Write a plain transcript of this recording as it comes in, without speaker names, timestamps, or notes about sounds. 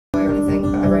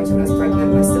wrote it when I was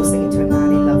pregnant, and I still sing it to him now,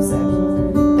 and he loves it.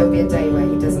 There'll be a day where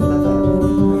he doesn't love it.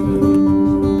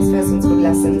 This first one's called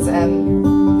Lessons.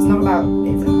 It's not about,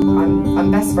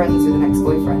 I'm best friends with an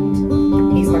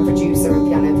ex-boyfriend. He's my producer and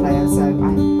piano player, so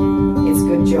it's a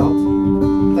good job.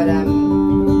 But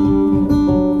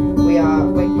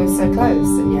we're so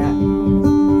close, and yet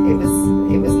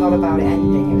it was not about it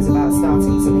ending. It was about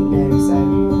starting something new. So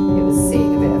it was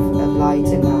seeing a bit of light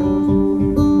in that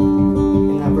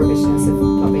rubbishness of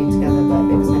not being together, but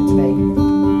it was meant to be.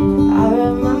 I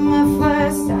remember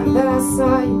first time that I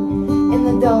saw you in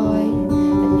the doorway,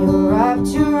 and you wrapped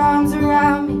your arms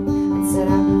around me and said,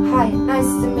 "Hi,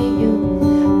 nice to meet you."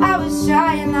 I was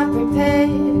shy and not prepared.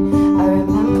 I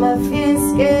remember feeling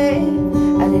scared.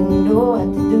 I didn't know what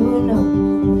to do, no.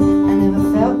 I never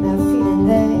felt that feeling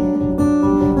there.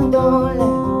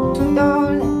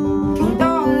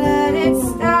 Don't let it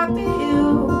stop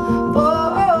you.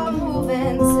 Oh,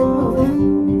 moving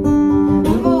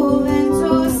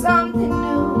to something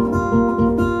new.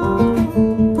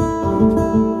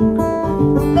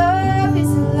 Love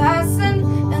is a lesson,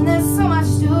 and there's so much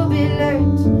to be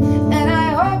learned. And I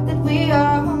hope that we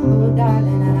are humble,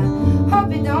 darling, and I hope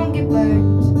you don't get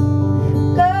burned.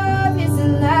 Love is a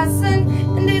lesson,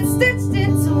 and it's stitched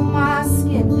into my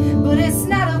skin. But it's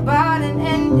not about an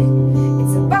ending,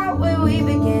 it's about where we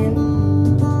begin.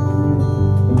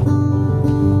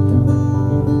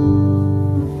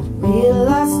 We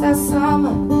lost our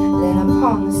summer, laying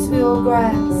upon the sweet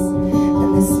grass,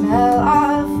 and the smell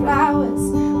of flowers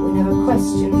we never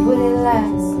questioned, would it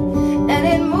last? And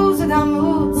it moves with our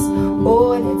moods,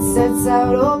 oh, and it sets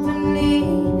out openly,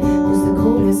 'cause the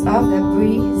coolness of that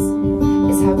breeze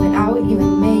is helping out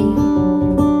even me.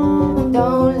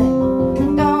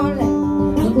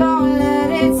 Don't let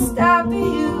it stop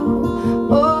you.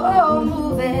 Oh,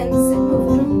 moving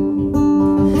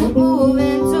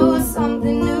to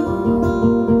something new.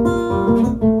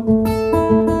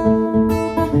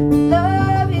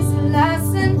 Love is a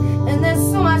lesson, and there's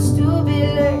so much to be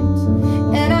learned.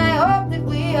 And I hope that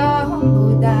we are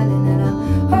humble, darling, and I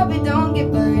hope you don't get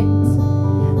burned.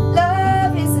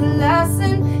 Love is a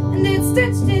lesson, and it's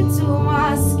stitched into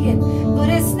my skin. But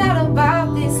it's not about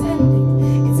this ending,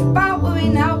 it's about where we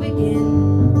now begin.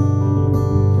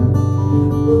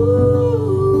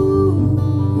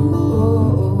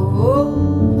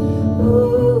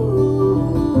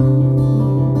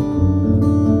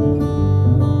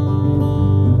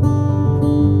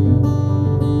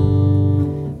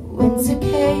 Winter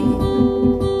came,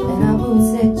 and our moods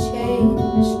had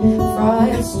changed.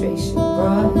 Frustration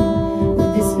brought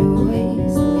with this new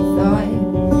ways that we thought.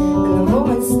 And the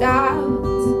moment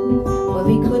stopped, well,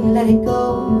 we couldn't let it go.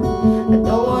 I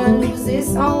don't wanna lose this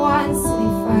on one silly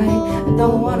fight. I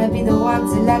don't wanna be the one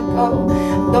to let go.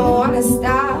 I don't wanna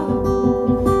stop,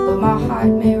 but my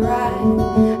heart may ride.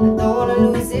 I don't wanna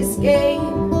lose this game,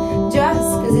 just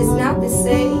 'cause it's not the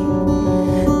same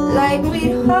like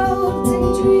we'd hoped and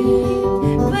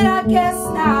dreamed. But I guess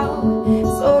now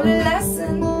it's all a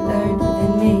lesson learned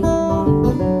within me.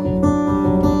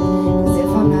 'Cause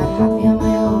if I'm not happy on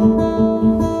my own,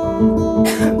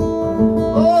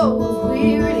 oh, if we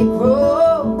really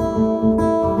grow,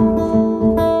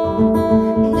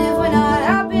 and if we're not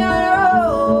happy on our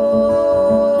own,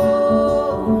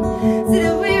 said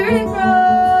if we really grow,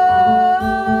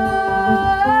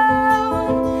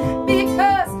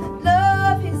 because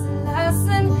love is a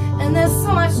lesson, and there's so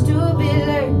much to be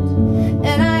learned.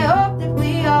 And I hope that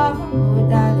we are humble,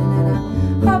 darling, and I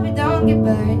hope you don't get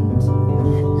burned.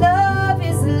 Love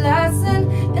is a lesson,